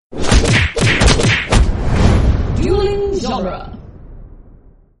genre.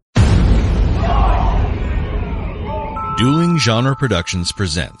 Dueling Genre Productions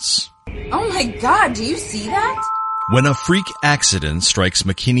presents... Oh my god, do you see that? When a freak accident strikes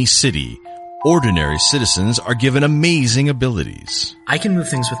McKinney City, ordinary citizens are given amazing abilities. I can move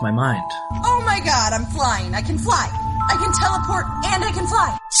things with my mind. Oh my god, I'm flying. I can fly. I can teleport and I can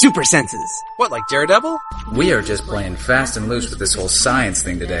fly. Super senses. What, like Daredevil? We are just playing fast and loose with this whole science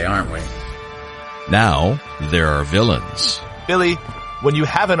thing today, aren't we? Now, there are villains. Billy, when you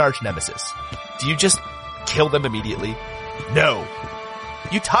have an arch nemesis, do you just kill them immediately? No.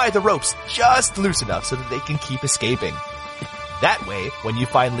 You tie the ropes just loose enough so that they can keep escaping. That way, when you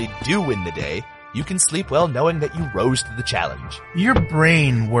finally do win the day, you can sleep well knowing that you rose to the challenge. Your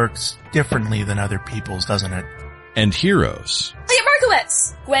brain works differently than other people's, doesn't it? And heroes. Leah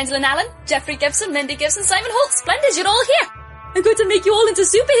Markowitz, Gwendolyn Allen, Jeffrey Gibson, Mindy Gibson, Simon Holt. Splendid, you're all here. I'm going to make you all into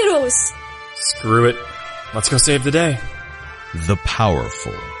superheroes. Screw it. Let's go save the day. The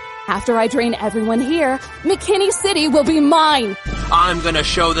powerful. After I drain everyone here, McKinney City will be mine! I'm gonna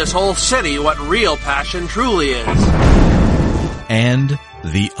show this whole city what real passion truly is. And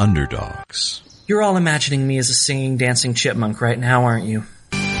the underdogs. You're all imagining me as a singing, dancing chipmunk right now, aren't you?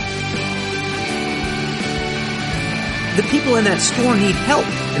 The people in that store need help,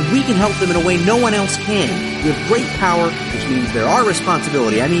 and we can help them in a way no one else can. We have great power, which means they're our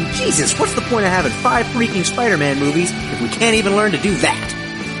responsibility. I mean, Jesus, what's the point of having 5 freaking Spider-Man movies if we can't even learn to do that?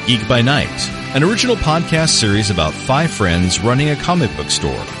 Geek by Night, an original podcast series about 5 friends running a comic book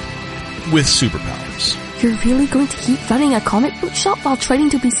store with superpowers. You're really going to keep running a comic book shop while trying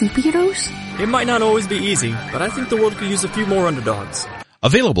to be superheroes? It might not always be easy, but I think the world could use a few more underdogs.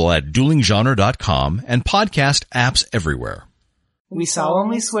 Available at duelinggenre.com and podcast apps everywhere. We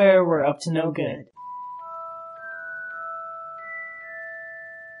solemnly swear we're up to no good.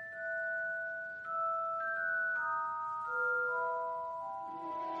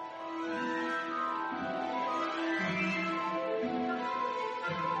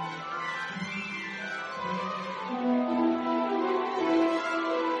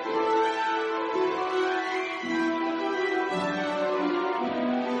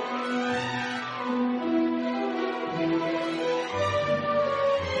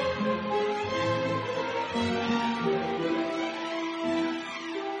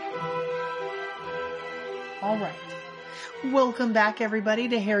 Welcome back, everybody,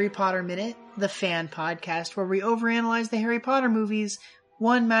 to Harry Potter Minute, the fan podcast where we overanalyze the Harry Potter movies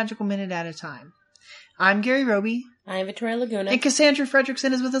one magical minute at a time. I'm Gary Roby. I'm Victoria Laguna. And Cassandra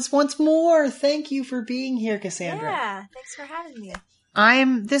Fredrickson is with us once more. Thank you for being here, Cassandra. Yeah, thanks for having me.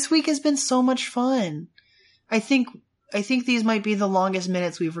 This week has been so much fun. I think these might be the longest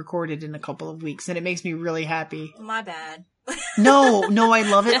minutes we've recorded in a couple of weeks, and it makes me really happy. My bad. No, I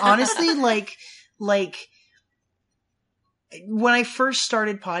love it. Honestly, like, when I first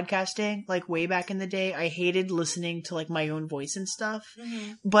started podcasting, like way back in the day, I hated listening to like my own voice and stuff.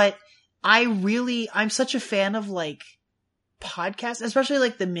 Mm-hmm. But I'm such a fan of like podcasts, especially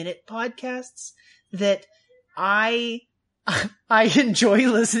like the minute podcasts, that I enjoy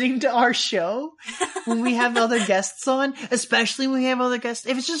listening to our show when we have other guests on, especially when we have other guests.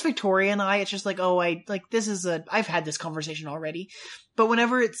 If it's just Victoria and I, it's just like, I've had this conversation already. But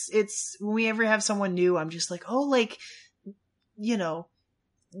whenever when we ever have someone new, I'm just like, you know,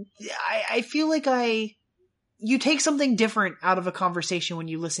 I feel like you take something different out of a conversation when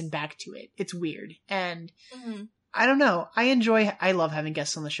you listen back to it. It's weird. And I don't know. I love having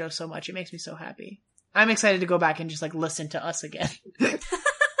guests on the show so much. It makes me so happy. I'm excited to go back and just like listen to us again.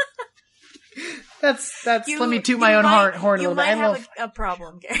 That's let me toot my own horn a little bit. I have a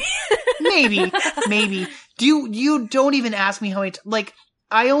problem, Gary. maybe. You don't even ask me how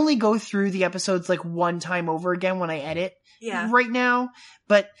I only go through the episodes like one time over again when I edit. Yeah. Right now,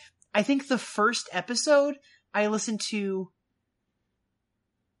 but I think the first episode I listened to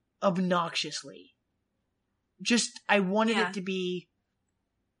obnoxiously. Just, I wanted it to be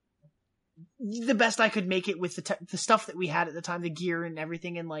the best I could make it with the stuff that we had at the time, the gear and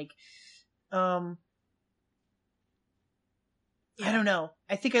everything, and like, I don't know.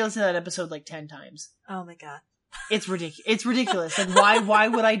 I think I listened to that episode like 10 times. Oh my god. It's ridiculous. It's ridiculous. Like, why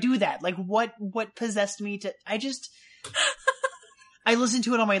would I do that? Like, what possessed me to, I listened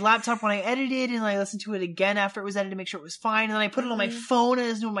to it on my laptop when I edited, and I listened to it again after it was edited to make sure it was fine, and then I put it on my phone, and I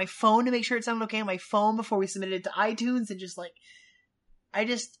listened to it on my phone to make sure it sounded okay on my phone before we submitted it to iTunes, and just like, I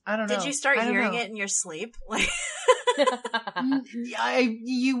don't know. Did you start hearing it in your sleep? Like,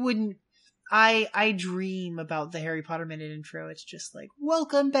 you wouldn't. I dream about the Harry Potter Minute intro. It's just like,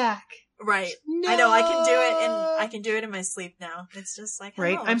 welcome back. Right. No! I know, I can do it in my sleep now. It's just like,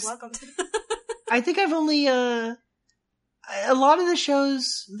 right? Welcome to I think I've only A lot of the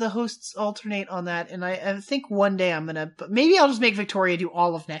shows, the hosts alternate on that, and I think one day maybe I'll just make Victoria do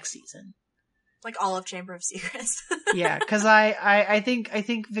all of next season. Like all of Chamber of Secrets. Yeah, because I think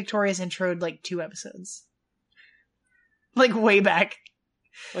Victoria's introed like 2 episodes. Like way back.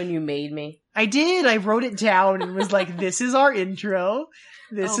 When you made me. I did. I wrote it down and was like, this is our intro.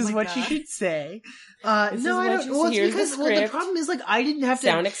 This is what you should say. No, I don't. Well, it's because the problem is like I didn't have to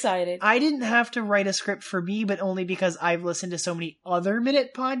sound excited. I didn't have to write a script for me, but only because I've listened to so many other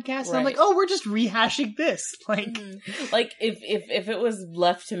Minute podcasts. And I'm like, oh, we're just rehashing this. Like, like if it was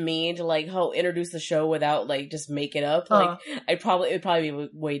left to me to like introduce the show without like just make it up, like it would probably be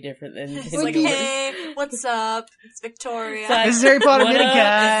way different than. It's like, hey, what's up? It's Victoria. This is Harry Potter Minute,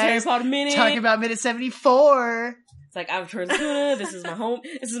 guys. Harry Potter Minute. Talking about Minute 74. It's like, I'm Charles Luna, this is my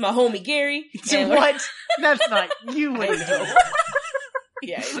homie Gary. What? That's not, you wouldn't know.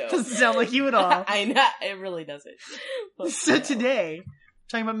 Yeah, I know. Doesn't sound like you at all. I know, it really doesn't. But, so today,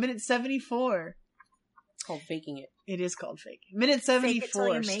 talking about Minute 74. It's called Faking It. It is called Faking. Minute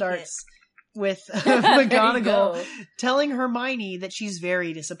 74 starts with McGonagall telling Hermione that she's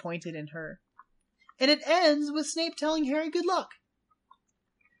very disappointed in her. And it ends with Snape telling Harry good luck.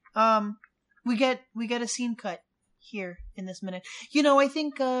 We get a scene cut here in this minute. You know, I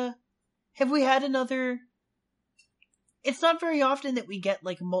think, have we had another... It's not very often that we get,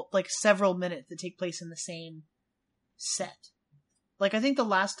 like several minutes that take place in the same set. Like, I think the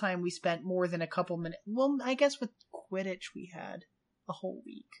last time we spent more than a couple minutes... Well, I guess with Quidditch we had a whole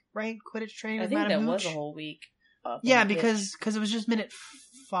week, right? Quidditch training with Madame Hooch. I think that was a whole week. Yeah, because it was just minute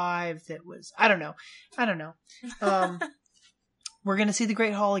 5 that was... I don't know. We're gonna see the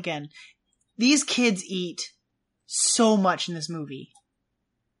Great Hall again. These kids eat so much in this movie.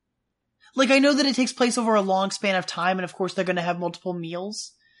 Like, I know that it takes place over a long span of time, and of course they're gonna have multiple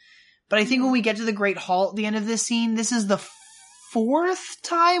meals. But I think when we get to the Great Hall at the end of this scene, this is the 4th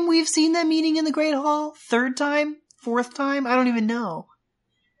time we've seen them eating in the Great Hall? 3rd time? 4th time? I don't even know.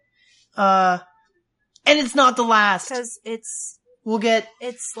 And it's not the last. Because it's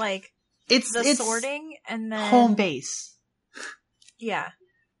sorting and then... home base. Yeah.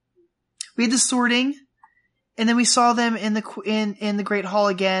 We had the sorting, and then we saw them in the Great Hall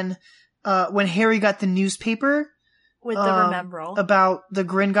again, when Harry got the newspaper. With the Remembrall. About the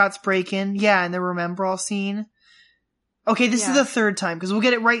Gringotts break-in. Yeah, and the Remembrall scene. Okay, this is the 3rd time, because we'll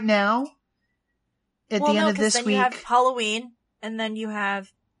get it right now. At the end of this week. You have Halloween, and then you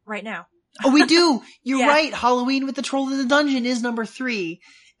have right now. Oh, we do! You're right! Halloween with the Troll in the Dungeon is number 3.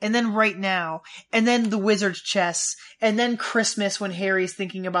 And then right now. And then the Wizard's Chess. And then Christmas when Harry's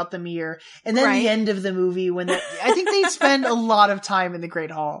thinking about the mirror. And then the end of the movie when I think they spend a lot of time in the Great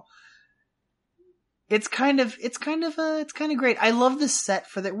Hall. It's kind of great. I love the set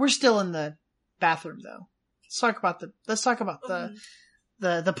for that. We're still in the bathroom though. Let's talk about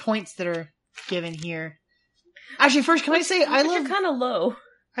the points that are given here. Actually, first, can I say you're kind of low.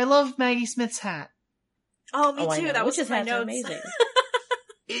 I love Maggie Smith's hat. Oh, me too. That was in my notes. Amazing.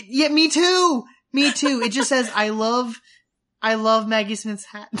 Yeah, me too. It just says, I love Maggie Smith's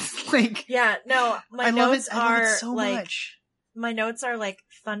hat. Like, yeah, no, I love it so much. My notes are like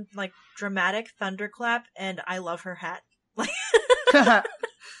dramatic thunderclap, and I love her hat.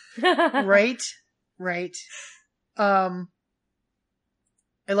 Right. I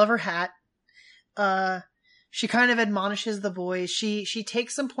love her hat. She kind of admonishes the boys. She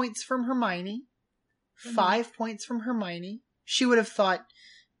takes some points from Hermione. 5 points from Hermione. She would have thought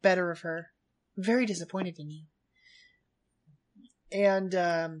better of her. Very disappointed in you. And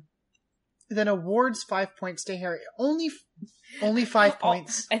then awards 5 points to Harry. Only 5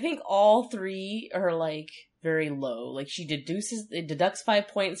 points. I think all 3 are like very low. Like she deducts 5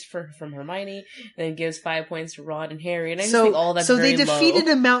 points from Hermione, and then gives 5 points to Ron and Harry. And I just think all that's very low. So they defeated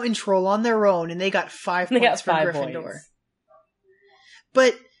a mountain troll on their own, and they got 5 points from Gryffindor.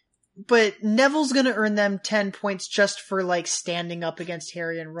 But Neville's gonna earn them 10 points just for, like, standing up against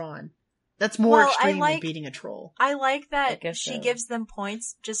Harry and Ron. That's more extreme than beating a troll. I like that she gives them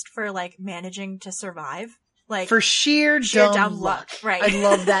points just for, like, managing to survive. Like, for sheer dumb luck. Right. I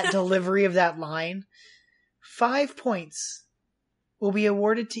love that delivery of that line. 5 points will be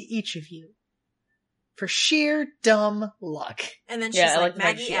awarded to each of you for sheer dumb luck. And then she's like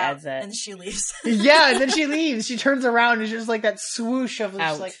Maggie she adds that. And she leaves. Yeah, and then she leaves. She turns around and it's just like that swoosh of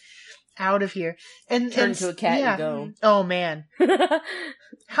just like... out of here. And turn into a cat and go. Oh man.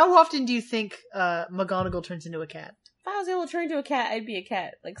 How often do you think McGonagall turns into a cat? If I was able to turn into a cat, I'd be a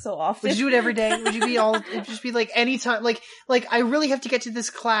cat. Like, so often. Would you do it every day? Would you be it'd just be like any time, like I really have to get to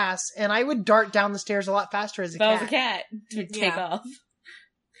this class, and I would dart down the stairs a lot faster as a cat. If I was a cat, to take off.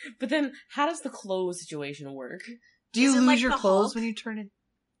 But then, how does the clothes situation work? Do you lose your clothes when you turn in?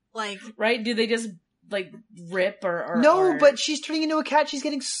 Like, right? Do they just like rip or no? But she's turning into a cat. She's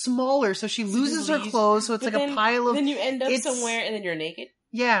getting smaller, so she loses her clothes. So it's like a pile of. Then you end up somewhere, and then you're naked.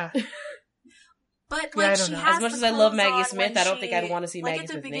 Yeah. But like she has as much as I love Maggie Smith, I don't think I'd want to see Maggie Smith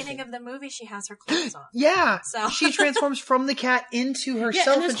at the beginning naked. of the movie. She has her clothes on. Yeah, so she transforms from the cat into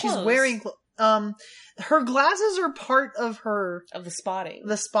herself, and she's wearing. Her glasses are part of the spotting.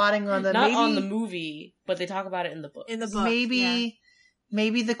 The spotting on the not on the movie, but they talk about it in the book. In the book,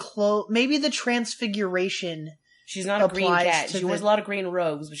 maybe the transfiguration. She's not a green cat. She wears a lot of green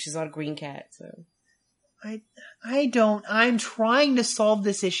robes, but she's not a green cat. So I don't. I'm trying to solve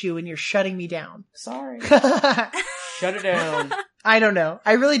this issue, and you're shutting me down. Sorry. Shut it down. I don't know.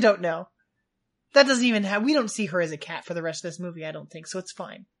 I really don't know. That doesn't even have. We don't see her as a cat for the rest of this movie. I don't think so. It's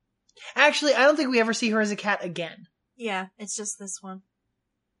fine. Actually, I don't think we ever see her as a cat again. Yeah, it's just this one.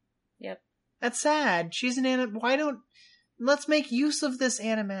 Yep. That's sad. She's an let's make use of this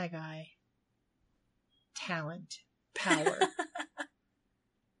Animagi. Talent. Power.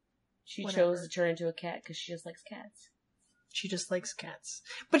 She chose to turn into a cat because she just likes cats. She just likes cats.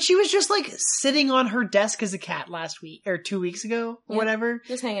 But she was just like sitting on her desk as a cat last week or 2 weeks ago or whatever.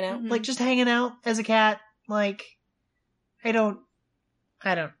 Just hanging out. Like just hanging out as a cat. Like, I don't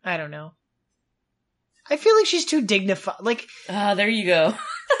know. I feel like she's too dignified. Like, there you go.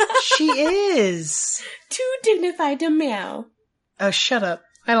 She is. Too dignified to meow. Oh, shut up.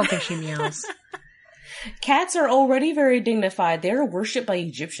 I don't think she meows. Cats are already very dignified. They're worshipped by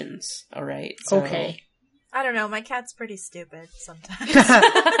Egyptians. All right. So. Okay. I don't know. My cat's pretty stupid sometimes.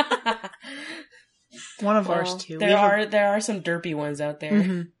 One of ours too. There are some derpy ones out there.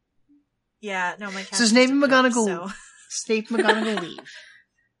 Mm-hmm. Yeah. No, my cat. So Snape and McGonagall. Snape and McGonagall leave.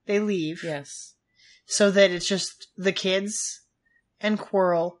 They leave. Yes. So that it's just the kids and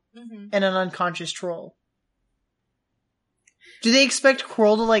Quirrell and an unconscious troll. Do they expect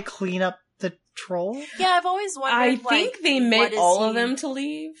Quirrell to like clean up the troll? Yeah, I've always wondered. I think they meant all of them to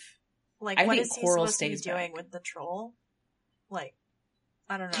leave. Like, what is he supposed to be doing with the troll? Like,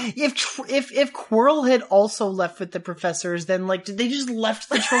 I don't know. If Quirrell had also left with the professors, then like, did they just left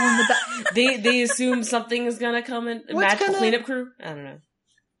the troll in the back? They assume something is gonna come and match the cleanup crew. I don't know.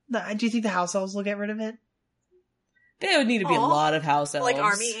 Do you think the house elves will get rid of it? There would need to be a lot of house elves, like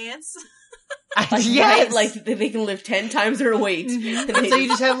army ants. Yes, like they can lift 10 times their weight. So you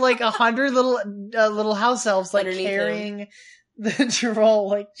just have like 100 little house elves like carrying the troll,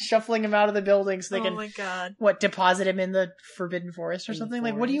 like shuffling him out of the building so they can. Oh my god! What, deposit him in the Forbidden Forest or something?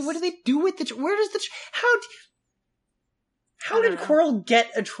 Like, what do they do with the? Where does the? How did Quirrell get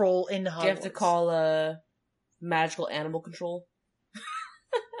a troll into Hogwarts? Do you have to call magical animal control?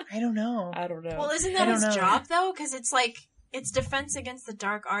 I don't know. Well, isn't that his job though? Because it's like it's defense against the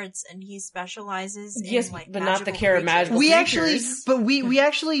dark arts, and he specializes in like but not the care of magical creatures. We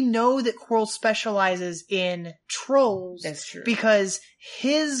actually know that Quirrell specializes in trolls. That's true. Because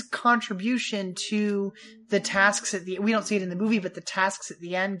his contribution to the tasks we don't see it in the movie, but the tasks at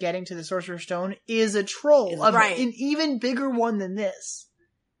the end, getting to the Sorcerer's Stone, is a troll, right? An even bigger one than this.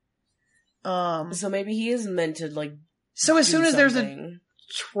 So maybe he is meant to like. So as soon as there's a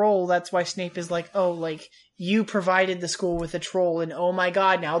troll, that's why Snape is like, oh, like, you provided the school with a troll, and oh my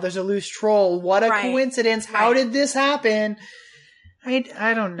god, now there's a loose troll. What a coincidence. How did this happen?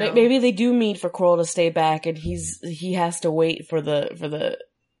 I don't know. Maybe they do mean for Quirrell to stay back, and he has to wait for the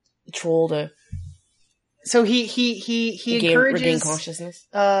troll to. So he encourages regain consciousness.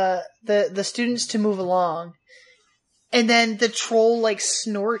 The students to move along, and then the troll like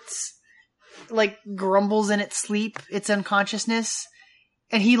snorts, like grumbles in its sleep, its unconsciousness.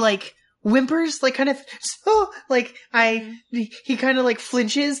 And he like whimpers, like kind of, he kind of like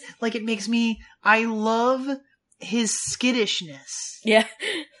flinches, like it makes me, I love his skittishness. Yeah.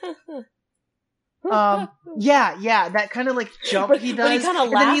 Yeah, that kind of like jump he does. But he kind of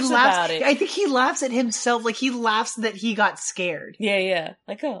laughs about it. I think he laughs at himself, like he laughs that he got scared. Yeah.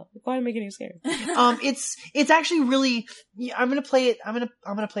 Like, oh, why am I getting scared? It's actually really, I'm gonna play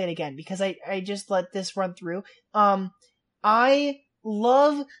it again because I just let this run through. I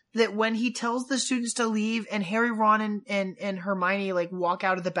love that when he tells the students to leave and Harry, Ron, and Hermione like walk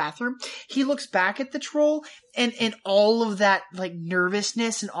out of the bathroom, he looks back at the troll and all of that like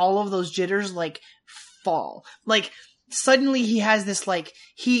nervousness and all of those jitters like fall. Like suddenly he has this like,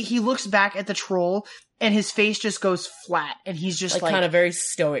 he looks back at the troll and his face just goes flat and he's just like kind of very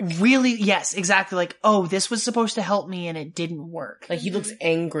stoic. Really, yes, exactly. Like, oh, this was supposed to help me and it didn't work. Like he looks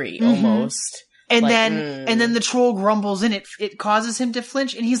angry almost. And like, then the troll grumbles and it causes him to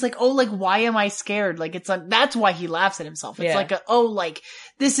flinch and he's like, oh, like, why am I scared? Like, that's why he laughs at himself. It's like,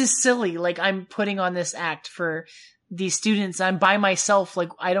 this is silly. Like, I'm putting on this act for these students. I'm by myself. Like,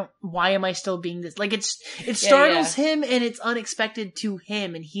 why am I still being this? Like, it startles him and it's unexpected to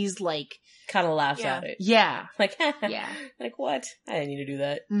him. And he's like, kind of laughs at it. Yeah. Like, yeah. Like, what? I didn't need to do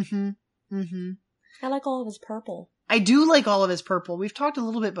that. I like all of his purple. I do like all of his purple. We've talked a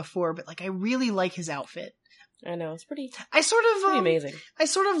little bit before, but like, I really like his outfit. I know, it's pretty amazing. I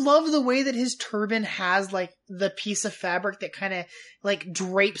sort of love the way that his turban has like the piece of fabric that kind of like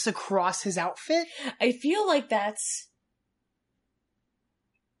drapes across his outfit. I feel like that's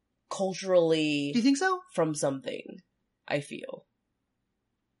culturally... Do you think so? From something, I feel.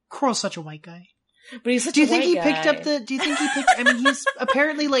 Quirrell's such a white guy. But he's such do you a think white he guy. picked up the? Do you think he picked? I mean, he's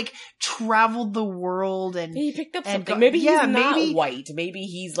apparently like traveled the world and he picked up something. Maybe he's not white. Maybe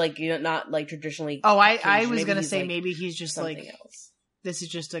he's like not like traditionally. Oh, I was gonna say like maybe he's just something like else. This is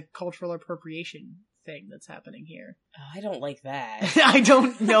just a cultural appropriation thing that's happening here. Oh, I don't like that. I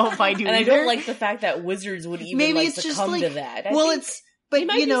don't know if I do. And either. I don't like the fact that wizards would even maybe like it's succumb just like, to that. But it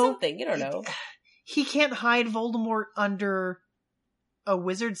might you be know, something. You don't know. He can't hide Voldemort under a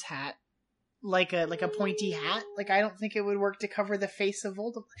wizard's hat. Like a pointy hat. Like, I don't think it would work to cover the face of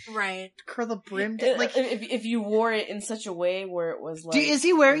Voldemort. Right. Curl the brim. Like, if you wore it in such a way where it was like... is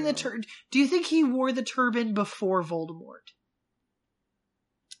he wearing the turban? Do you think he wore the turban before Voldemort?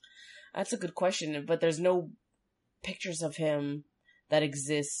 That's a good question, but there's no pictures of him that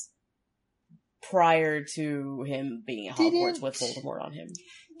exist prior to him being at Hogwarts with Voldemort on him.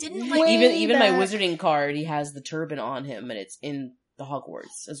 Even my wizarding card, he has the turban on him, and it's in the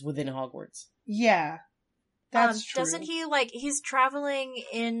Hogwarts. It's within Hogwarts. Yeah, that's true. Doesn't he he's traveling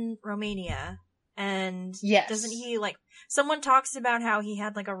in Romania, and doesn't he someone talks about how he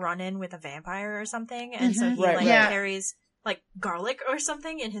had like a run-in with a vampire or something, and so he carries like garlic or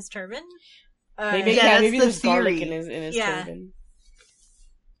something in his turban. Maybe there's garlic in his turban.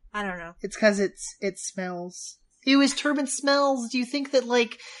 I don't know. It's because it smells. Ew, his turban smells. Do you think that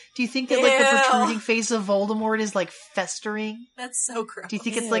like the protruding face of Voldemort is like festering? That's so gross. Do you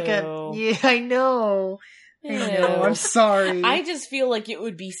think it's like yeah, I know. I know. I'm sorry. I just feel like it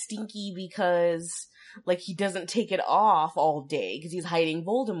would be stinky because like he doesn't take it off all day because he's hiding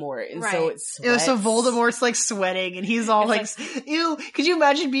Voldemort, and so it's sweats. So Voldemort's like sweating, and he's all like, "Ew!" Could you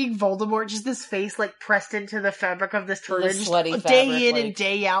imagine being Voldemort, just this face like pressed into the fabric of this turban, just day in and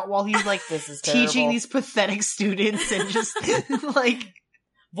day out, while he's like teaching these pathetic students, and just like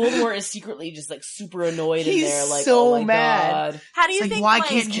Voldemort is secretly just like super annoyed in there, like so oh my mad. God. How do you think? Why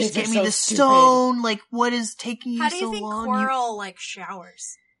can't you just get me the stone? Like, what is taking you so long? How do you think Quirrell like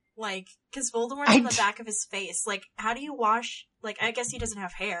showers? Like, because Voldemort's on the back of his face. Like, how do you wash? Like, I guess he doesn't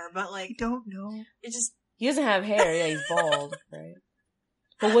have hair, but like, I don't know. It just he doesn't have hair. Yeah, he's bald, right?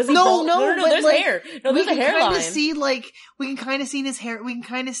 But was he no, bald? no, there's like, hair. No, there's a hairline. We can kind of see in his hair. We can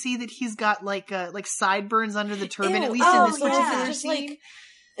kind of see that he's got like sideburns under the turban. Ew, at least in this particular just scene.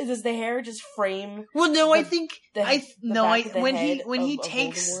 Like, does the hair just frame? Well, no, I think when he of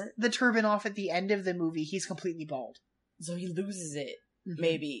takes Voldemort? the turban off at the end of the movie, he's completely bald. So he loses it, Mm-hmm.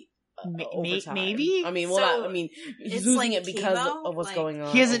 maybe. Over time. Maybe. I mean, he's losing like it because chemo? of what's going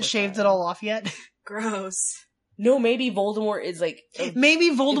on. He hasn't shaved it all off yet. Gross. No, maybe Voldemort is like maybe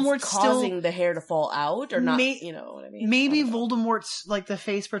Voldemort's causing still the hair to fall out, or not. You know what I mean? Maybe Voldemort's like the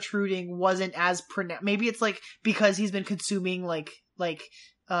face protruding wasn't as pronounced. Maybe it's like because he's been consuming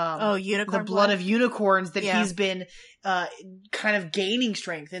unicorn the blood of unicorns that he's been kind of gaining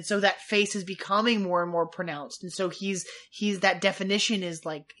strength, and so that face is becoming more and more pronounced, and so he's that definition is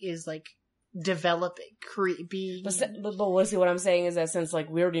developing, But Wesley, what I'm saying is that since like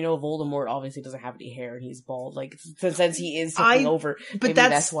we already know Voldemort obviously doesn't have any hair and he's bald, like since he is taking over, but maybe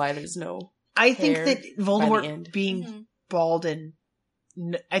that's why there's no. I think that Voldemort being bald and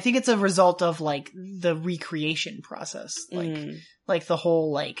I think it's a result of like the recreation process, like the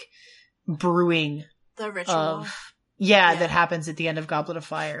whole like brewing the ritual that happens at the end of Goblet of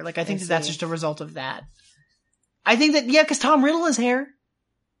Fire. Like I think that's just a result of that. I think that because Tom Riddle has hair,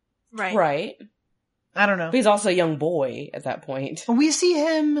 right. I don't know. But he's also a young boy at that point. We see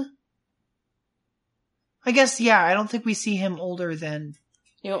him. I guess I don't think we see him older than.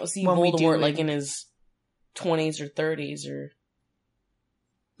 You don't see Voldemort like in his 20s or 30s or.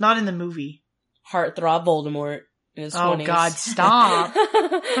 Not in the movie. Heartthrob Voldemort in his 20s. Oh God, stop.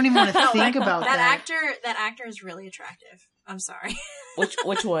 I don't even want to think about that. That actor is really attractive. I'm sorry.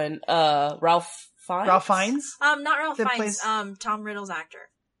 Which one? Ralph Fiennes? Ralph Fiennes? Not Ralph Fiennes. Tom Riddle's actor.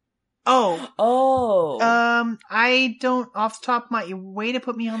 I don't, off the top of my, way to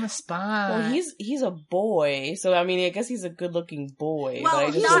put me on the spot. Well, he's a boy, so I mean, I guess he's a good-looking boy. Well, but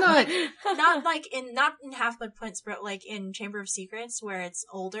I just not in Half-Blood Prince, but like in Chamber of Secrets, where it's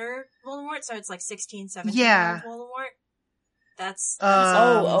older Voldemort, so it's like 16, 17 year old Voldemort. That's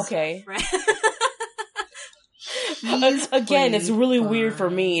okay. Right. Again, it's really weird for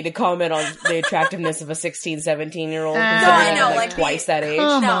me to comment on the attractiveness of a 16, 17-year-old. No, I know, like twice that age.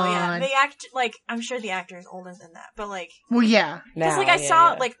 I'm sure the actor is older than that, but like, well, yeah, because like I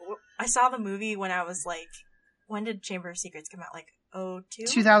saw the movie when I was like, when did Chamber of Secrets come out? Like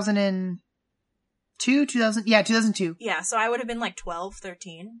 2002, 2002. Yeah, so I would have been like 12,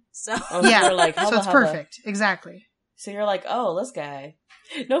 13. So like, so it's perfect, exactly. So you're like, oh, this guy.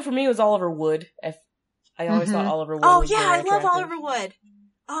 No, for me it was Oliver Wood. I always thought Oliver Wood. Oh yeah, I love Oliver Wood.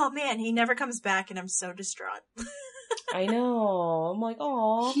 Oh man, he never comes back, and I'm so distraught. I know. I'm like,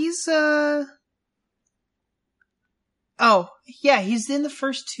 oh. He's he's in the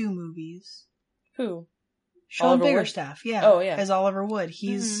first 2 movies. Who? Sean Biggerstaff. Yeah. Oh yeah. As Oliver Wood.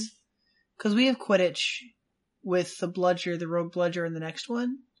 He's because we have Quidditch with the Bludger, the Rogue Bludger, in the next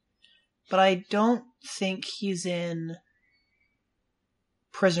one, but I don't think he's in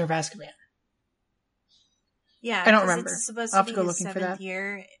Prisoner of Azkaban. Yeah, I don't remember. It's supposed I'll to have be to go his looking for 7th that.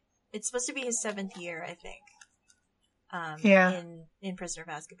 year. It's supposed to be his 7th year, I think. In Prisoner of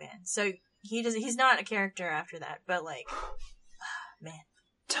Azkaban. So he's not a character after that, but like, man.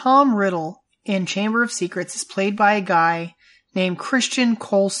 Tom Riddle in Chamber of Secrets is played by a guy named Christian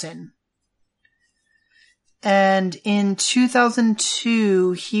Coulson. And in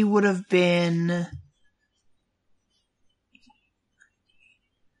 2002, he would have been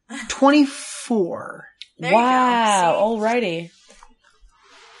 24. Wow, alrighty.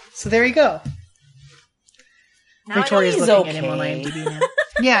 So there you go. Now Victoria's he's looking okay. at him on IMDb now.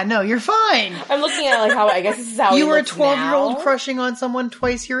 Yeah, no, you're fine. I'm looking at like how I guess this is how you he were a looks 12-year-old now. crushing on someone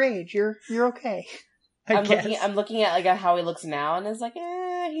twice your age. You're okay. I'm looking at like how he looks now, and it's like,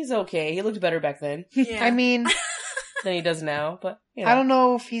 he's okay. He looked better back then. Yeah. I mean, than he does now. But you know. I don't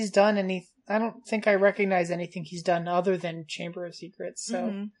know if he's done any. I don't think I recognize anything he's done other than Chamber of Secrets.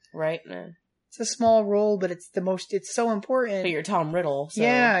 So right. It's a small role, but it's it's so important. But you're Tom Riddle. So.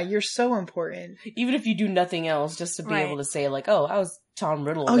 Yeah, you're so important. Even if you do nothing else, just to be able to say like, oh, I was Tom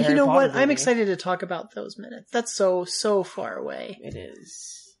Riddle. Oh, you know what? Movie. I'm excited to talk about those minutes. That's so far away. It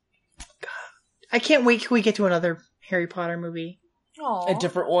is. God. I can't wait till we get to another Harry Potter movie. Aww. A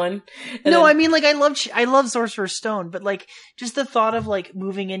different one? I mean, like, I love Sorcerer's Stone, but like, just the thought of like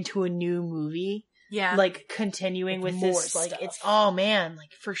moving into a new movie. Yeah. Like, continuing with this, stuff. like, it's, oh man,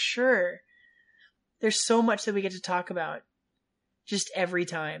 like, for sure. There's so much that we get to talk about just every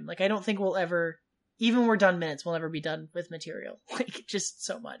time. Like, I don't think we'll ever, even when we're done minutes, we'll never be done with material. Like, just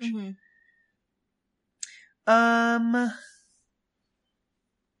so much. Mm-hmm.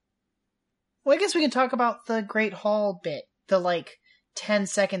 Well, I guess we can talk about the Great Hall bit. The, like, 10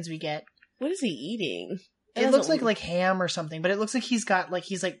 seconds we get. What is he eating? It looks like ham or something, but it looks like he's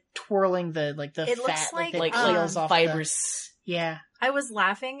twirling the it fat, looks like oils off fibrous. Yeah. I was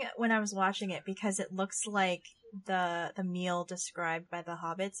laughing when I was watching it because it looks like the meal described by the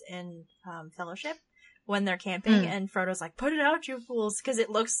hobbits in Fellowship when they're camping, and Frodo's like, "Put it out, you fools," because it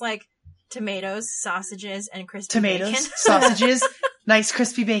looks like tomatoes, sausages, and crispy bacon. Sausages, nice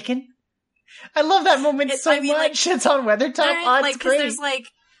crispy bacon. I love that moment much. Like, it's on Weathertop. Oh, it's great. There's like,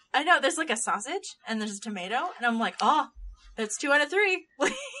 I know there's like a sausage and there's a tomato, and I'm like, oh, that's 2 out of 3.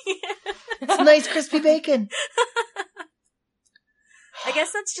 It's nice crispy bacon. I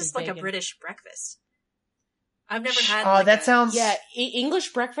guess that's just like a British breakfast. I've never had. That sounds. Yeah,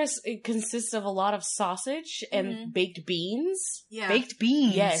 English breakfast consists of a lot of sausage and baked beans. Yeah, baked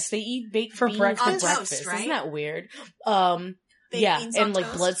beans. Yes, they eat baked for beans breakfast. For breakfast. Toast, right? Isn't that weird? Baked beans and on like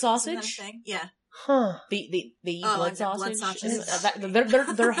toast? blood sausage. Yeah. Huh. They eat blood sausage.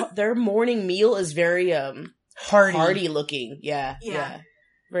 Blood Their morning meal is very hearty looking. Yeah.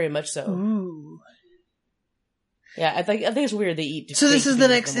 Very much so. Ooh. Yeah, I think it's weird they eat. So this is the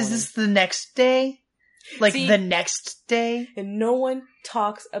next. Is this the next day? Like the next day? And no one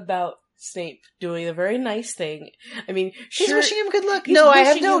talks about Snape doing a very nice thing. I mean, he's wishing him good luck. No, I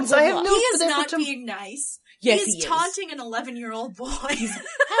have notes. I have notes. He is not being nice. Yes, he is taunting an 11-year-old boy. How is he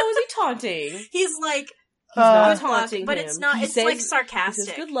taunting? He's like, he's not taunting but him. it's not. It's like sarcastic. He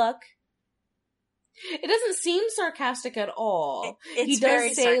says, good luck. It doesn't seem sarcastic at all. He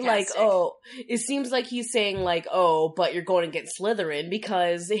does say sarcastic. like, it seems like he's saying like, but you're going against Slytherin,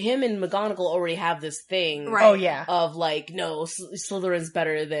 because him and McGonagall already have this thing. Right. Oh, yeah. Of like, no, Slytherin's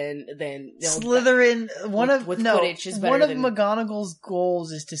better than Slytherin, Quidditch is better one of than McGonagall's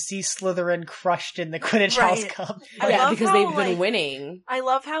goals is to see Slytherin crushed in the Quidditch House Cup. Because they've been winning. I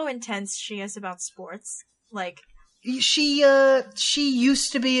love how intense she is about sports. Like, she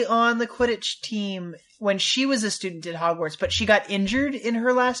used to be on the Quidditch team when she was a student at Hogwarts, but she got injured in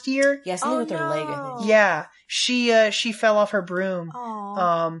her last year. Yeah, something with her leg, I think. Yeah, she fell off her broom.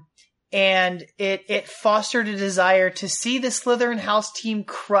 And it fostered a desire to see the Slytherin house team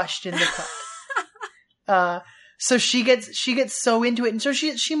crushed in the cup. So she gets so into it, and so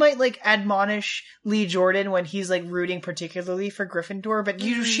she might like admonish Lee Jordan when he's like rooting particularly for Gryffindor, but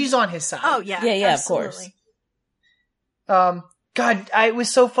she's on his side. Oh yeah, absolutely. Of course. God, it was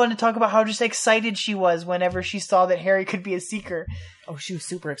so fun to talk about how just excited she was whenever she saw that Harry could be a Seeker. Oh, she was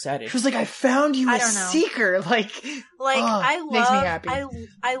super excited. She was like, "I found you a Seeker!" Like I love, makes me happy.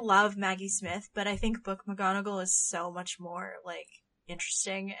 I love Maggie Smith, but I think Book McGonagall is so much more like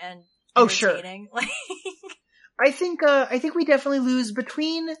interesting and entertaining. Sure. I think we definitely lose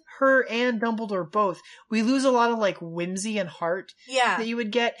between her and Dumbledore both. We lose a lot of like whimsy and heart that you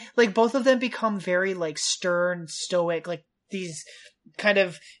would get. Like both of them become very like stern, stoic, like these kind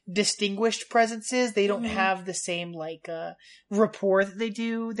of distinguished presences. They don't have the same like rapport that they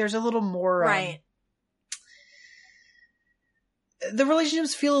do. There's a little more the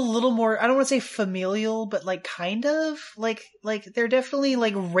relationships feel a little more, I don't want to say familial, but like kind of like they're definitely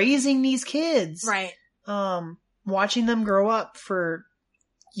like raising these kids. Right. Watching them grow up for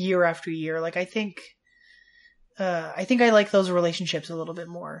year after year. Like I think I like those relationships a little bit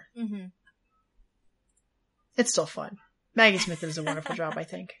more. Mm-hmm. It's still fun. Maggie Smith does a wonderful job, I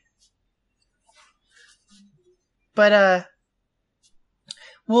think. But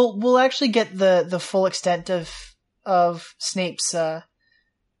we'll actually get the full extent of Snape's I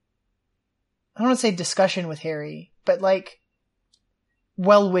don't want to say discussion with Harry, but like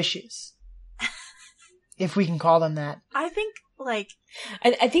well wishes. If we can call them that. I think like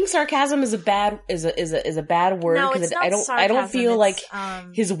I think sarcasm is a bad word, no, because I don't feel like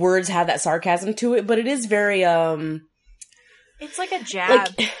his words have that sarcasm to it, but it is very it's like a jab.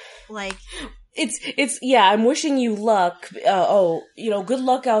 Like it's I'm wishing you luck. Good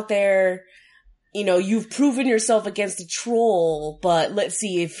luck out there. You've proven yourself against a troll, but let's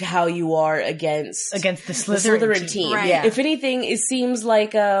see how you are against the Slytherin team. Right. Yeah. If anything, it seems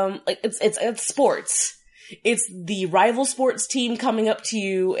like it's sports. It's the rival sports team coming up to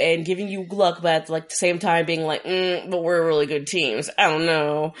you and giving you luck, but at like the same time being like, but we're really good teams. I don't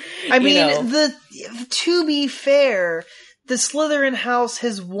know. I mean, to be fair, the Slytherin house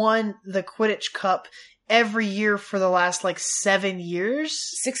has won the Quidditch Cup every year for the last like 7 years.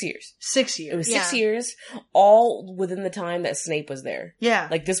 6 years. 6 years. It was 6 years, all within the time that Snape was there. Yeah.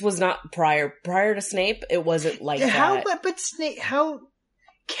 Like this was not prior to Snape. It wasn't like that. But Snape, how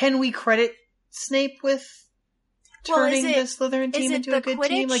can we credit Snape with turning the Slytherin team into a good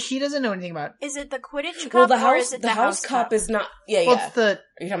team? Like he doesn't know anything about it. Is it the Quidditch Cup or is it the House Cup is not. Yeah, well, yeah. Are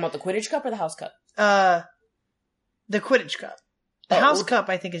you talking about the Quidditch Cup or the House Cup? The Quidditch Cup. The House Cup,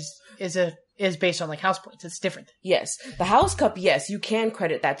 I think, is based on like house points. It's different. Yes, the House Cup. Yes, you can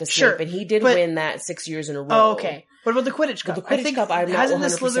credit that to Snape, and he did win that 6 years in a row. Oh, okay. What about the Quidditch Cup? The Quidditch Cup, I'm not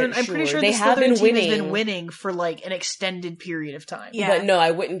 100% sure. I'm pretty sure they the have Slytherin been team winning. has been winning for like an extended period of time. Yeah. But no, I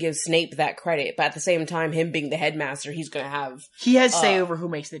wouldn't give Snape that credit. But at the same time, him being the headmaster, he's going to have... He has say over who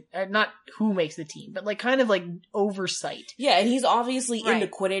makes the... not who makes the team, but like kind of like oversight. Yeah, and he's obviously into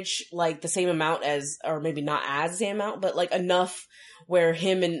Quidditch like the same amount as... or maybe not as the same amount, but like enough where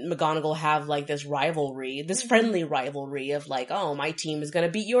him and McGonagall have like this rivalry, this friendly rivalry of like, oh, my team is going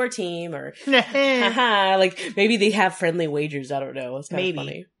to beat your team, or haha, like maybe they have friendly wagers. I don't know. It's kind of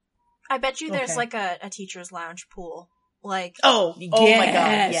funny. I bet you there's like a teacher's lounge pool. Like oh my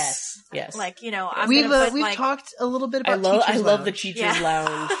god, yes. Like we've talked a little bit about. I love the teachers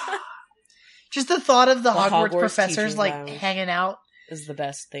lounge. Just the thought of the Hogwarts professors like lounge hanging out is the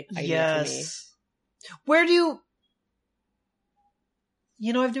best thing. Idea to me. Where do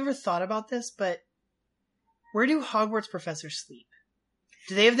you know? I've never thought about this, but where do Hogwarts professors sleep?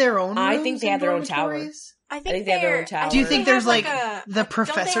 Do they have their own rooms? I think they have their own tower. I think they have their own tower. Do you think there's like the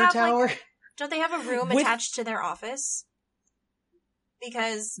professor tower? Don't they have a room attached to their office?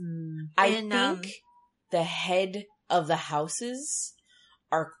 Because I think the head of the houses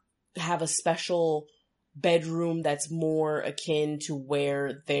have a special bedroom that's more akin to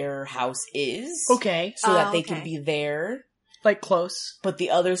where their house is. Okay. So that they can be there. Like close. But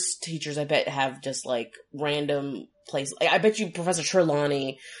the other teachers, I bet, have just like random places. Like, I bet you Professor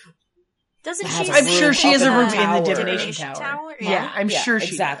Trelawney. Doesn't she? I'm sure she has a room in the divination tower. Yeah, I'm sure she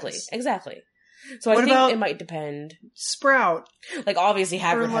exactly. does. Exactly. So I think it might depend. Sprout. Like, obviously,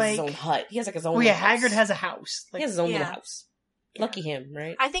 Hagrid has his own hut. He has like his own house. Hagrid has a house. He has his own little house. Lucky him,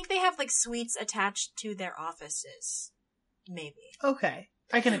 right? I think they have like suites attached to their offices. Maybe. Okay.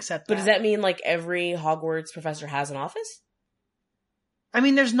 I can accept that. But does that mean like every Hogwarts professor has an office? I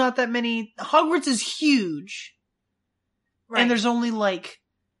mean, there's not that many. Hogwarts is huge. Right. And there's only like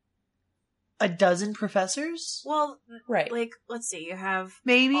a dozen professors? Well, right. Like, let's see, you have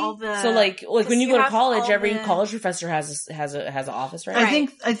maybe all the. So like when you go to college, every college professor has an office, right?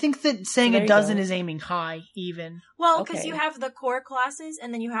 I think that saying a dozen is aiming high, even. Well, because you have the core classes,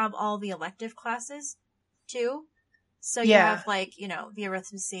 and then you have all the elective classes too. So you have like the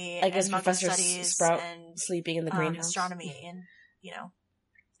arithmetic, I guess and Professor studies, Sprout and sleeping in the greenhouse, astronomy, and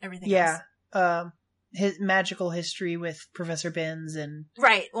everything. Yeah. else. His magical history with Professor Binns and...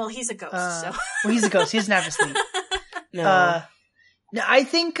 Right, well, he's a ghost, so... Well, he's a ghost, he doesn't have to sleep. No. I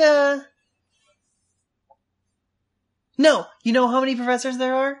think, No, you know how many professors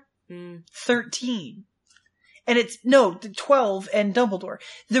there are? 13. And it's... No, 12 and Dumbledore.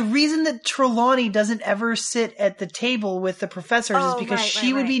 The reason that Trelawney doesn't ever sit at the table with the professors is because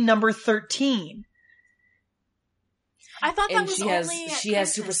she would be number 13. I thought that was only... She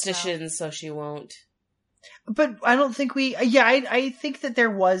has superstitions, so she won't... But I don't think I think that there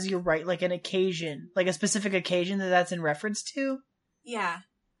was, you're right, like an occasion, like a specific occasion that's in reference to. Yeah.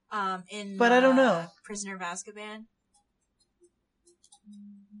 But I don't know. Prisoner of Azkaban.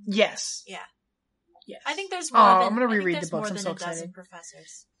 Yes. Yeah. Yes. I think there's more than... I'm going to reread the books. I'm so excited. Dozen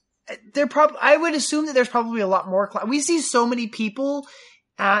professors. I would assume that there's probably a lot more. We see so many people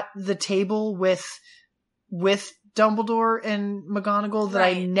at the table with Dumbledore and McGonagall that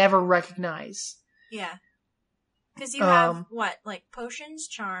I never recognize. Yeah. Because you have, potions,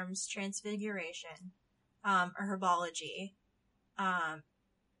 charms, transfiguration, herbology,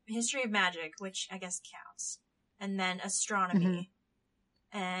 history of magic, which I guess counts, and then astronomy.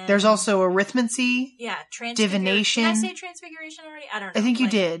 And there's also arithmancy. Yeah, divination. Did I say transfiguration already? I don't know. I think you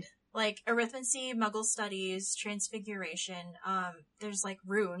did. Like, arithmancy, muggle studies, transfiguration, there's,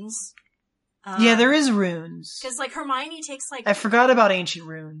 runes. Yeah, there is runes. Because, Hermione takes, I forgot about ancient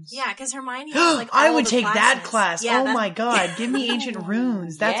runes. Yeah, because Hermione has, I would take that class. Yeah, my god, give me ancient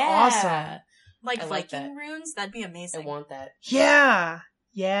runes. That's awesome. Viking runes? That'd be amazing. I want that. Yeah.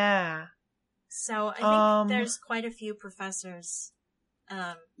 Yeah. So, I think there's quite a few professors.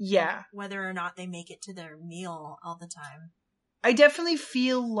 Yeah. Whether or not they make it to their meal all the time. I definitely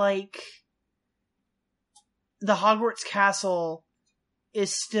feel like the Hogwarts castle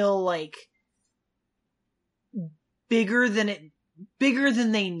is still, bigger than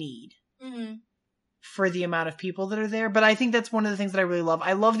they need for the amount of people that are there. But I think that's one of the things that I really love.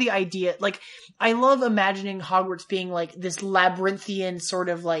 I love the idea, I love imagining Hogwarts being this labyrinthian sort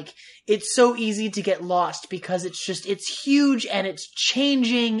of it's so easy to get lost because it's huge and it's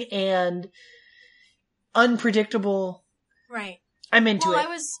changing and unpredictable. Right. I'm into it.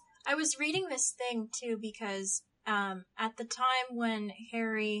 I was reading this thing too because at the time when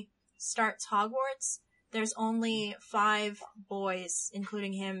Harry starts Hogwarts, there's only 5 boys,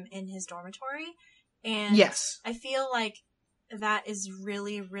 including him, in his dormitory. And I feel like that is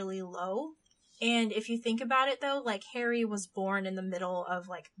really, really low. And if you think about it, though, Harry was born in the middle of,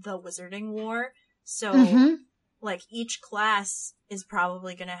 the Wizarding War. So, each class is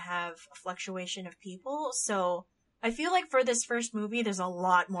probably going to have a fluctuation of people. So, I feel like for this first movie, there's a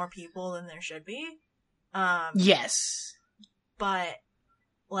lot more people than there should be. Yes. But,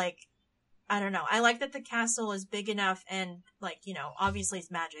 I don't know. I like that the castle is big enough and, obviously it's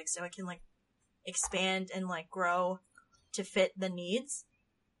magic, so it can, expand and, grow to fit the needs.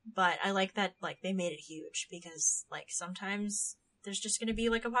 But I like that, they made it huge because, sometimes there's just gonna be,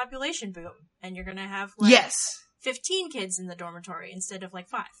 a population boom and you're gonna have, 15 kids in the dormitory instead of,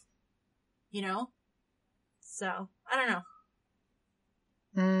 5. You know? So, I don't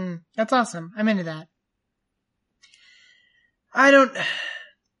know. That's awesome. I'm into that.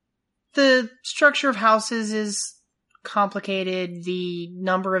 The structure of houses is complicated. The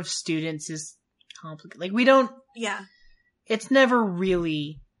number of students is complicated. Yeah. It's never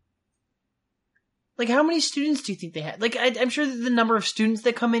really... how many students do you think they had? I'm sure that the number of students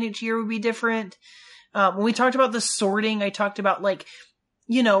that come in each year would be different. When we talked about the sorting, I talked about,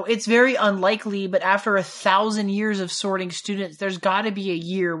 it's very unlikely, but after 1,000 years of sorting students, there's gotta be a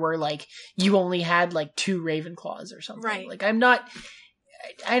year where, you only had, 2 Ravenclaws or something. Right.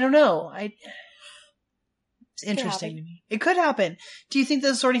 I don't know. It's interesting to me. It could happen. Do you think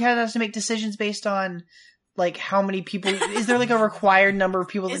the Sorting Hat has to make decisions based on, like, how many people? Is there, like, a required number of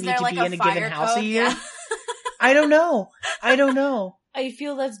people that need to be in a given house a year? Yeah. I don't know. I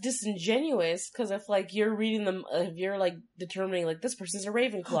feel that's disingenuous because if like you're reading them, if you're like determining like this person's a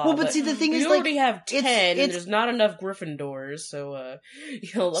Ravenclaw. Well, but see, the thing is, you already have 10, and there's not enough Gryffindors, so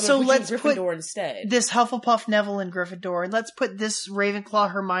let's Gryffindor put instead. This Hufflepuff Neville in Gryffindor, and let's put this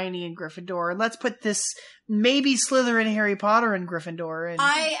Ravenclaw Hermione in Gryffindor, and let's put this maybe Slytherin Harry Potter in Gryffindor. And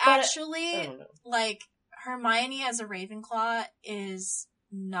I don't know. Like Hermione as a Ravenclaw is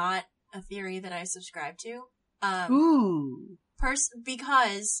not a theory that I subscribe to. Ooh.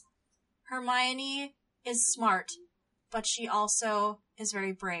 Because Hermione is smart, but she also is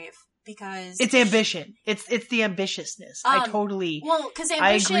very brave because it's ambition. It's the ambitiousness. I totally. Well, because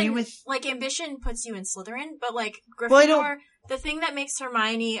ambition, I agree with ambition puts you in Slytherin, but like Gryffindor, the thing that makes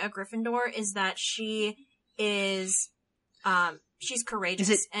Hermione a Gryffindor is that she is, she's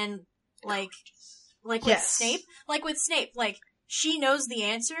courageous and with Snape, she knows the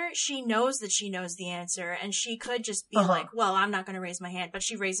answer. She knows that she knows the answer, and she could just be like, well, I'm not going to raise my hand, but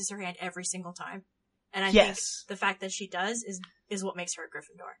she raises her hand every single time. And I think the fact that she does is what makes her a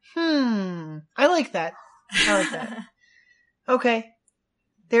Gryffindor. I like that. Okay.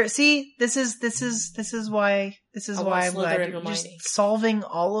 There, see, this is why I'm glad you're just solving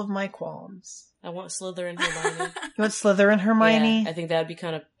all of my qualms. I want Slytherin Hermione. You want Slytherin Hermione? Yeah, I think that'd be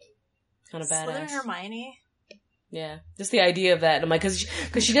kind of badass. Slytherin Hermione? Yeah, just the idea of that. I'm like, because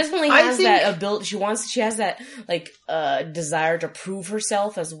she definitely has that ability. She has that like desire to prove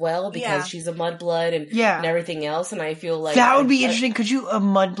herself as well because she's a mudblood and everything else. And I feel like that would be interesting. Could you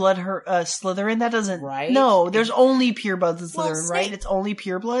mudblood her Slytherin? That doesn't right. No, there's only purebloods in Slytherin, right? It's only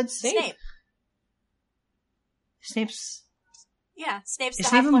purebloods. Snape. Snape's. Yeah, Snape's the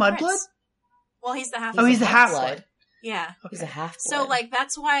Snape a mudblood? Well, he's the half. He's the half-blood. Yeah. Okay. He's a half-blood. So, like,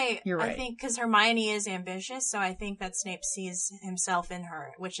 that's why You're right. I think, because Hermione is ambitious, so I think that Snape sees himself in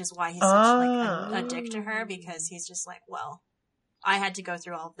her, which is why he's such, a dick to her, because he's just like, well, I had to go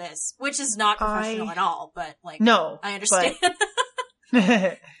through all of this, which is not professional at all, but, like, no, I understand.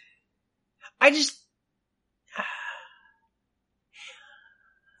 But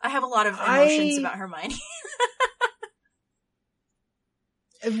I have a lot of emotions about Hermione.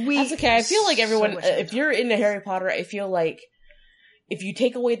 That's okay. I feel like everyone, if you're into Harry Potter, I feel like if you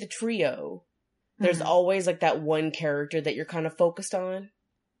take away the trio, there's always like that one character that you're kind of focused on.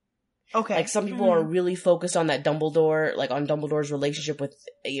 Okay. Like some people are really focused on that Dumbledore, like on Dumbledore's relationship with,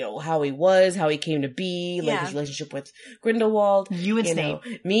 how he was, how he came to be, like his relationship with Grindelwald. You and Snape.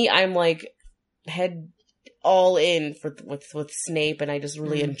 Me, I'm like head all in with Snape, and I just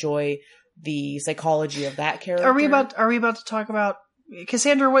really enjoy the psychology of that character. Are we about to talk about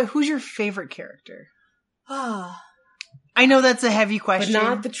Cassandra? Who's your favorite character? I know that's a heavy question, but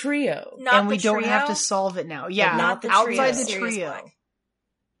not the trio, and we don't have to solve it now. Yeah, not the outside trio. the trio.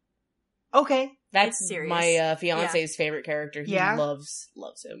 Okay, that's my fiance's favorite character. He loves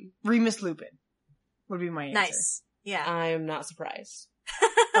him. Remus Lupin would be my answer. Nice. Yeah, I'm not surprised.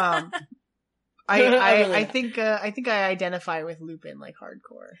 I think I identify with Lupin like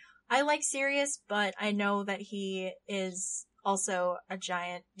hardcore. I like Sirius, but I know that he is also a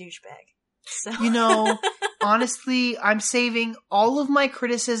giant douchebag. So honestly, I'm saving all of my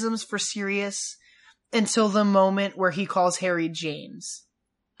criticisms for Sirius until the moment where he calls Harry James.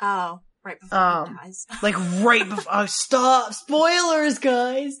 Oh, right before he dies. Like right before. Stop! Spoilers,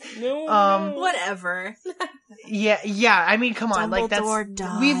 guys. No. Whatever. Yeah. I mean, come on. Dumbledore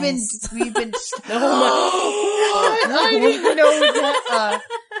dies. We've been. I didn't know that.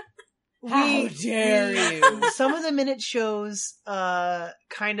 How dare you? Some of the minute shows,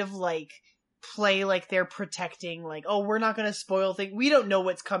 kind of like play like they're protecting, like, oh, we're not going to spoil things. We don't know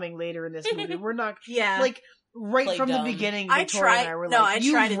what's coming later in this movie. We're not, like, right play from dumb. the beginning. Victoria and I were like,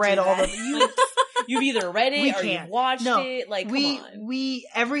 you've read all the. You've either read it or you've watched it. Like, come on.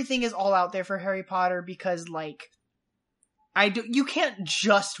 Everything is all out there for Harry Potter because, like, you can't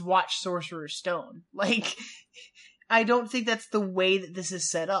just watch Sorcerer's Stone. Like, I don't think that's the way that this is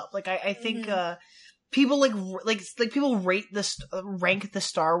set up. Like, I think, people like people rank the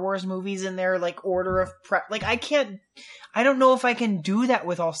Star Wars movies in their, like, order of prep. Like, I don't know if I can do that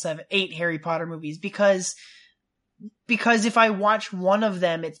with all 8 Harry Potter movies because if I watch one of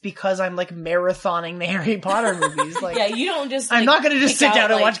them, it's because I'm, like, marathoning the Harry Potter movies. Like, yeah, you don't just. I'm not going to just sit down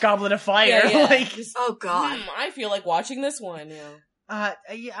and watch Goblet of Fire. Yeah. Like, oh god, I feel like watching this one. Yeah.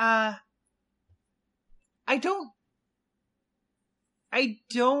 I don't.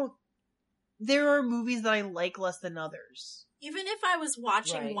 There are movies that I like less than others. Even if I was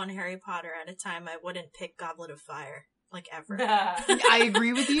watching one Harry Potter at a time, I wouldn't pick Goblet of Fire, like, ever. I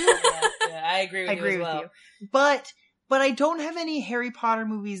agree with you. Yeah, I agree with you as well. But I don't have any Harry Potter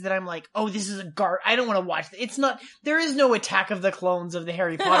movies that I'm like, oh, this is I don't want to watch it. It's not, there is no Attack of the Clones of the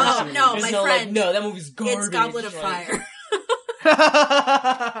Harry Potter series. No, my friend. No, that movie's garbage. It's Goblet of Fire.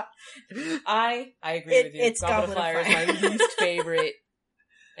 I agree with you. It's Goblet of Fire is my least favorite.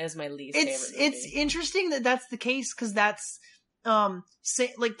 As my least favorite movie. It's interesting that that's the case, because that's,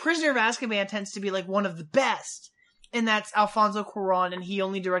 like, Prisoner of Azkaban tends to be, like, one of the best. And that's Alfonso Cuarón, and he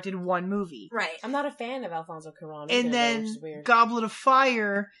only directed one movie. Right. I'm not a fan of Alfonso Cuarón. And then Goblet of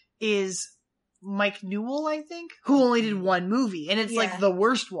Fire is Mike Newell, I think, who only did one movie. And it's, like, the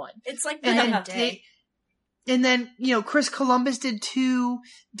worst one. It's like the day. And then, Chris Columbus did 2,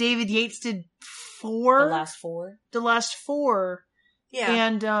 David Yates did 4. The last four. Yeah.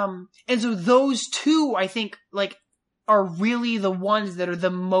 And so those 2, I think, like, are really the ones that are the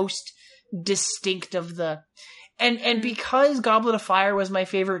most distinct of the, and because Goblet of Fire was my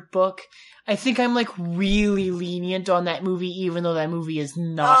favorite book, I think I'm, like, really lenient on that movie, even though that movie is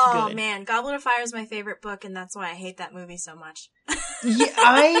not good. Oh, man. Goblet of Fire is my favorite book, and that's why I hate that movie so much.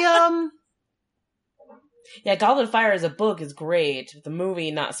 Yeah, Goblet of Fire as a book is great. The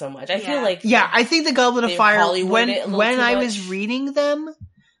movie, not so much. I feel like... Yeah, I think the Goblet of Fire, when I was reading them,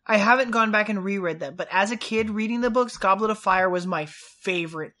 I haven't gone back and reread them, but as a kid reading the books, Goblet of Fire was my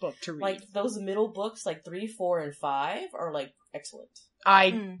favorite book to read. Like, those middle books, like 3, 4, and 5, are, like, excellent.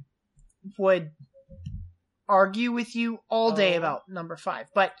 I would argue with you all day about number 5,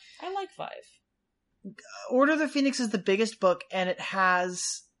 but... I like 5. Order of the Phoenix is the biggest book, and it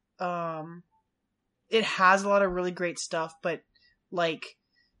has a lot of really great stuff, but, like,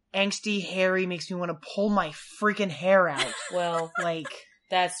 angsty Harry makes me want to pull my freaking hair out. Well, like...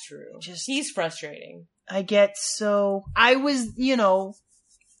 That's true. He's frustrating. I was,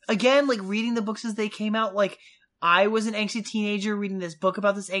 again, like, reading the books as they came out, like, I was an angsty teenager reading this book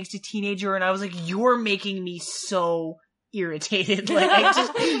about this angsty teenager, and I was like, you're making me so irritated. Like, I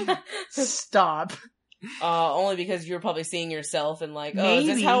just stop. Only because you were probably seeing yourself and like, is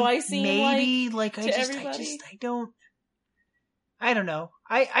this how I seem? Maybe, I don't know.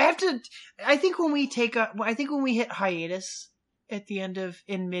 I think when we hit hiatus at the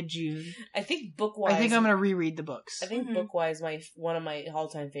in mid-June, I think book-wise, I'm going to reread the books. I think book-wise, one of my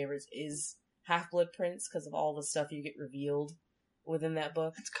all-time favorites is Half-Blood Prince, because of all the stuff you get revealed within that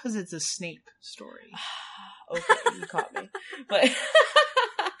book. It's because it's a Snape story. Okay, you caught me. But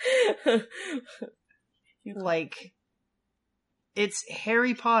it's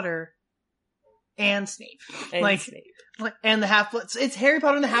Harry Potter and Snape. And the Half-Blood. It's Harry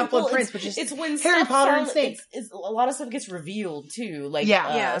Potter and the Half-Blood Prince, which is when Harry Potter and Snape. A lot of stuff gets revealed too. Like,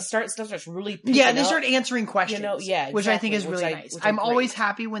 stuff starts really picking they start answering questions. Exactly, which I think is really nice. I'm always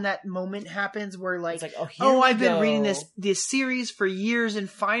happy when that moment happens where I've been reading this series for years, and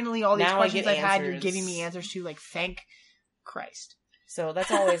finally all these questions I've had, you're giving me answers to. Like, thank Christ. So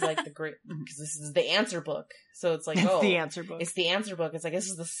that's always like the great, because this is the answer book. So it's like, the answer book. It's the answer book. It's like, this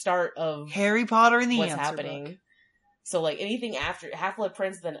is the start of Harry Potter and the what's answer happening. Book. So like anything after Half-Blood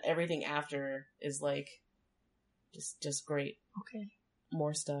Prince, then everything after is like just great. Okay.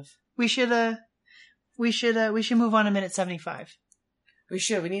 More stuff. We should move on to minute 75. We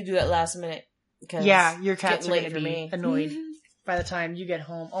should. We need to do that last minute. Yeah, your cats are going to be annoyed by the time you get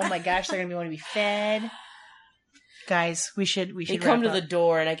home. Oh my gosh, they're going to want to be fed. Guys, we should. They come to the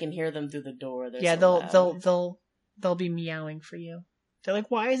door, and I can hear them through the door. Yeah, they'll be meowing for you. They're like,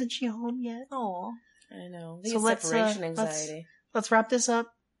 "Why isn't she home yet?" Oh, I know. They get separation anxiety. Let's wrap this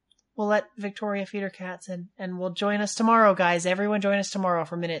up. We'll let Victoria feed her cats, and we'll join us tomorrow, guys. Everyone, join us tomorrow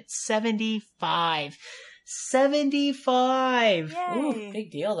for minute 75. 75. Yay. Ooh,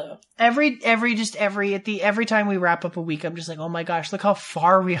 big deal though. Every time we wrap up a week, I'm just like, oh my gosh, look how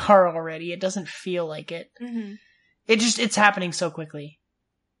far we are already. It doesn't feel like it. Mm-hmm. It's happening so quickly.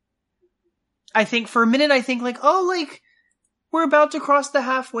 I think for a minute, we're about to cross the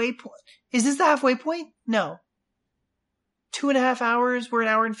halfway point. Is this the halfway point? No. 2.5 hours. We're 1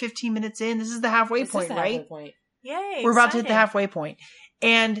 hour and 15 minutes in. This is the halfway point, right? Halfway point. Yay. We're about to hit the halfway point.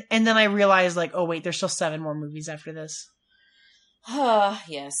 And then I realized, like, oh wait, there's still 7 more movies after this.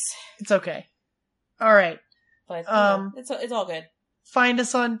 Yes. It's okay. All right. But it's all good. Find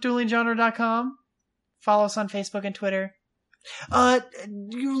us on duelinggenre.com. Follow us on Facebook and Twitter.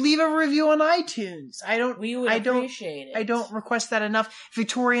 You leave a review on iTunes. We would appreciate it. I don't request that enough.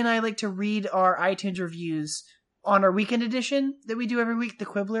 Victoria and I like to read our iTunes reviews on our weekend edition that we do every week, the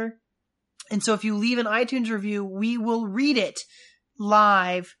Quibbler. And so if you leave an iTunes review, we will read it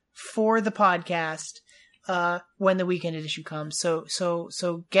live for the podcast. when the weekend edition comes.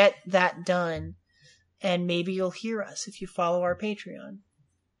 So get that done, and maybe you'll hear us if you follow our Patreon.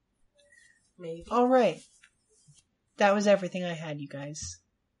 Maybe. All right. That was everything I had, you guys.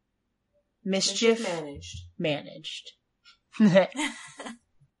 Mischief managed. I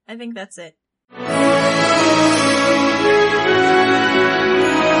think that's it.